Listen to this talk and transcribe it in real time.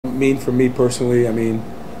mean for me personally? I mean,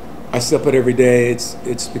 I step up every day.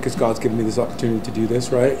 It's because God's given me this opportunity to do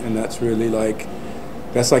this, right? And that's really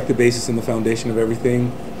that's like the basis and the foundation of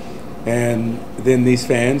everything. And then these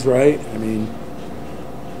fans, right? I mean,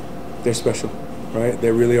 they're special, right?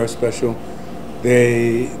 They really are special.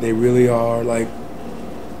 They really are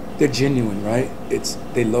they're genuine, right?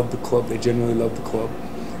 They love the club. They genuinely love the club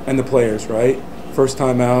and the players, right? First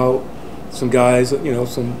time out, some guys,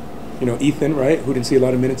 Ethan, right, who didn't see a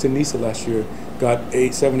lot of minutes in Nisa last year, got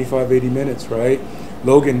 75, 80 minutes, right?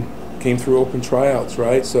 Logan came through open tryouts,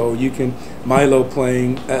 right? So Milo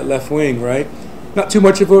playing at left wing, right? Not too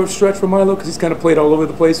much of a stretch for Milo because he's kind of played all over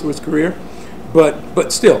the place through his career,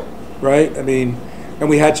 but still, right? I mean, and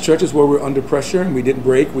we had stretches where we were under pressure and we didn't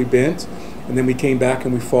break, we bent, and then we came back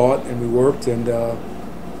and we fought and we worked, and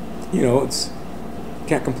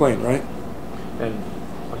can't complain, right? And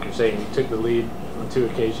like you're saying, you took the lead on 2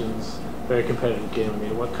 occasions, very competitive game. I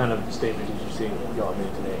mean, what kind of statement did you see y'all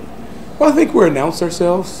made today? Well, I think we announced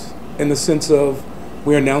ourselves in the sense of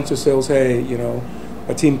we announced ourselves, hey,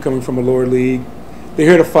 a team coming from a lower league, they're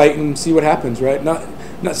here to fight and see what happens, right? Not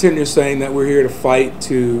sitting there saying that we're here to fight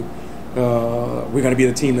we're going to be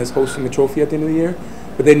the team that's hosting the trophy at the end of the year,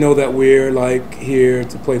 but they know that we're here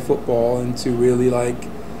to play football and to really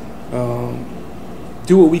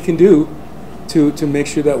do what we can do to make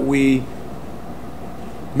sure that we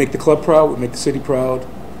make the club proud, we make the city proud,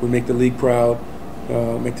 we make the league proud,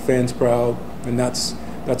 make the fans proud, and that's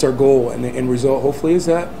our goal. And the end result, hopefully, is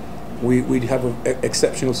that we have an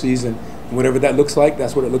exceptional season. And whatever that looks like,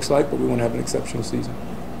 that's what it looks like, but we want to have an exceptional season.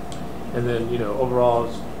 And then, overall,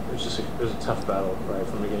 it was a tough battle, right,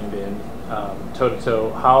 from beginning to end,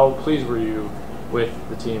 toe-to-toe. How pleased were you with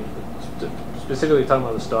the team, specifically talking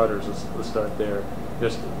about the starters? Let's start there.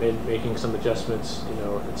 Just making some adjustments,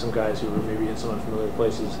 and some guys who were maybe in some unfamiliar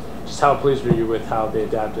places. Just how pleased were you with how they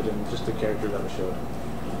adapted and just the character that was showed?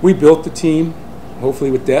 We built the team, hopefully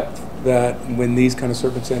with depth, that when these kind of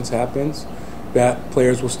circumstances happens, that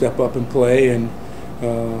players will step up and play, and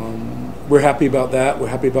we're happy about that. We're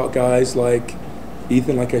happy about guys like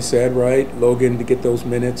Ethan, like I said, right? Logan, to get those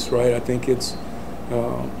minutes, right? I think it's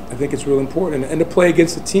real important, and to play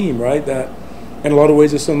against a team, right, that in a lot of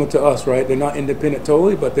ways are similar to us, right? They're not independent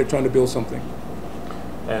totally, but they're trying to build something.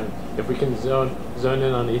 And if we can zone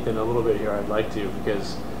in on Ethan a little bit here, I'd like to,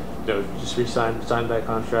 because just signed that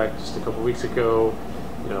contract just a couple weeks ago.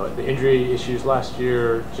 The injury issues last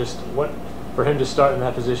year, just what for him to start in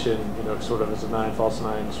that position, sort of as a false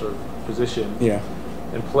nine sort of position, yeah,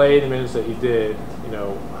 and play the minutes that he did.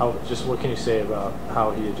 What can you say about how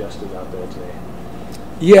he adjusted out there today?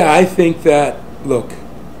 Yeah, I think that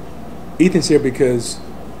Ethan's here because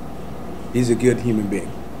he's a good human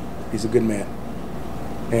being. He's a good man.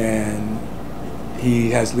 And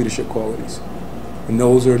he has leadership qualities. And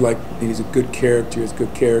those are he's a good character, he has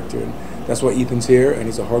good character. And that's why Ethan's here, and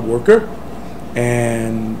he's a hard worker.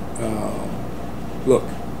 And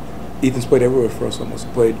Ethan's played everywhere for us almost.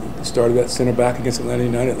 He started at center back against Atlanta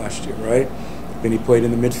United last year, right? Then he played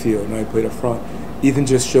in the midfield, now he played up front. Ethan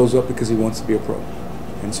just shows up because he wants to be a pro.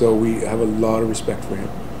 And so we have a lot of respect for him.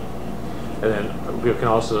 And then we can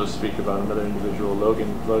also speak about another individual,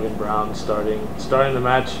 Logan Brown, starting the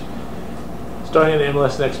match, starting the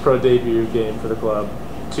MLS NEXT Pro debut game for the club.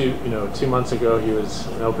 2 months ago, he was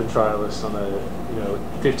an open trialist on a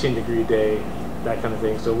 15-degree day, that kind of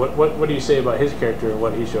thing. So what do you say about his character and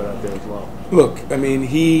what he showed out there as well? Look, I mean,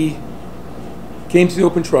 he came to the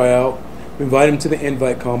open tryout. We invited him to the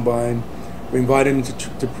invite combine. We invited him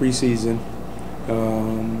to preseason.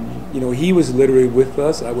 He was literally with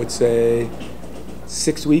us, I would say,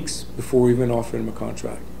 6 weeks before we even offered him a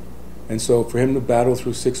contract. And so for him to battle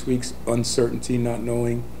through 6 weeks, uncertainty, not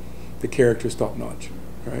knowing, the character's top-notch,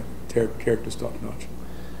 right? Character's top-notch.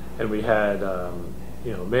 And we had,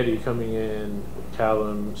 Mehdi coming in,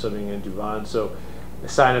 Callum subbing in, Duvan. So a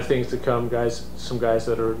sign of things to come, guys. Some guys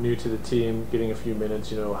that are new to the team getting a few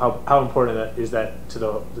minutes. How important is that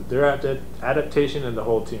to their adaptation and the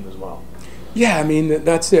whole team as well? Yeah, I mean,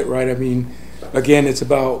 that's it, right? I mean, again, it's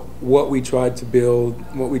about what we tried to build,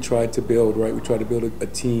 right? We tried to build a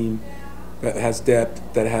team that has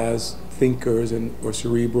depth, that has thinkers or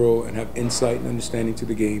cerebral, and have insight and understanding to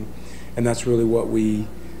the game. And that's really what we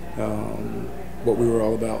were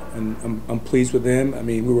all about. And I'm pleased with them. I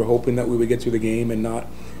mean, we were hoping that we would get through the game and not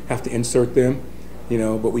have to insert them,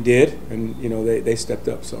 but we did, and, they stepped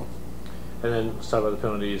up, so. And then let's talk about the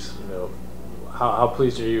penalties. How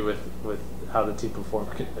pleased are you with how the team performed,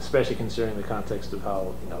 especially considering the context of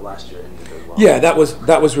how last year ended as well? Yeah, that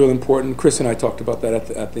was real important. Chris and I talked about that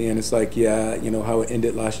at the end. It's how it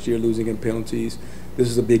ended last year, losing in penalties. this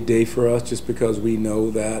is a big day for us just because we know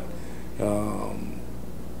that, well,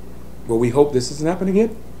 we hope this doesn't happen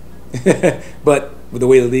again. But with the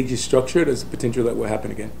way the league is structured, there's a potential that will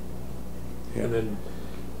happen again. Yeah. And then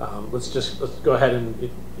let's go ahead and,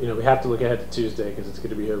 we have to look ahead to Tuesday because it's going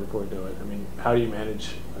to be here before we know it. I mean, how do you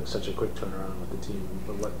manage such a quick turnaround with the team?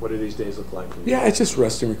 What do these days look like for you? Yeah, it's just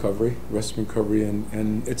rest and recovery,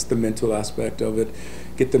 and it's the mental aspect of it.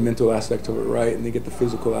 Get the mental aspect of it right, and then get the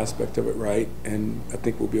physical aspect of it right, and I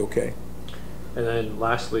think we'll be okay. And then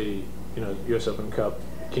lastly, U.S. Open Cup.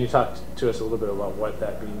 Can you talk to us a little bit about what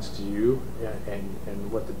that means to you and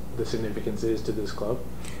what the significance is to this club?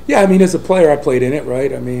 Yeah, I mean, as a player, I played in it,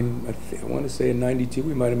 right? I mean, I want to say in '92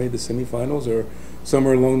 we might have made the semifinals or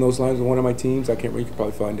somewhere along those lines with one of my teams. I can't remember. You could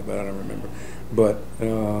probably find it, but I don't remember. But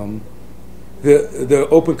the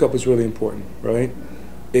Open Cup is really important, right?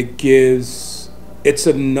 It's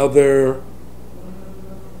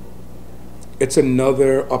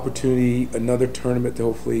another opportunity, another tournament to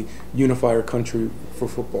hopefully unify our country for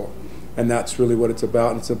football. And that's really what it's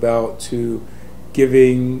about. It's about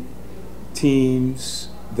giving teams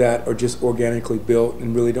that are just organically built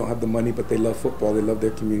and really don't have the money, but they love football, they love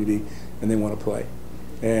their community, and they want to play.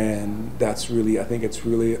 And that's really, I think it's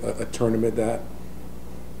really a tournament that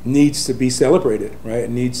needs to be celebrated, right? It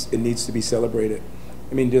needs to be celebrated.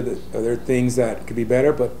 I mean, are there things that could be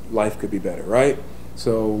better, but life could be better, right?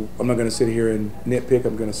 So I'm not going to sit here and nitpick.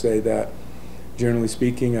 I'm going to say that, generally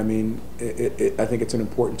speaking, I mean, I think it's an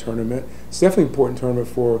important tournament. It's definitely an important tournament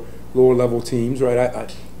for lower level teams, right?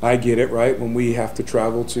 I get it, right? When we have to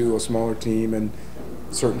travel to a smaller team and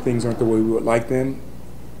certain things aren't the way we would like them.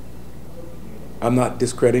 I'm not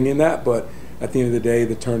discrediting that, but at the end of the day,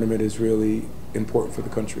 the tournament is really important for the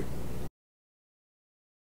country.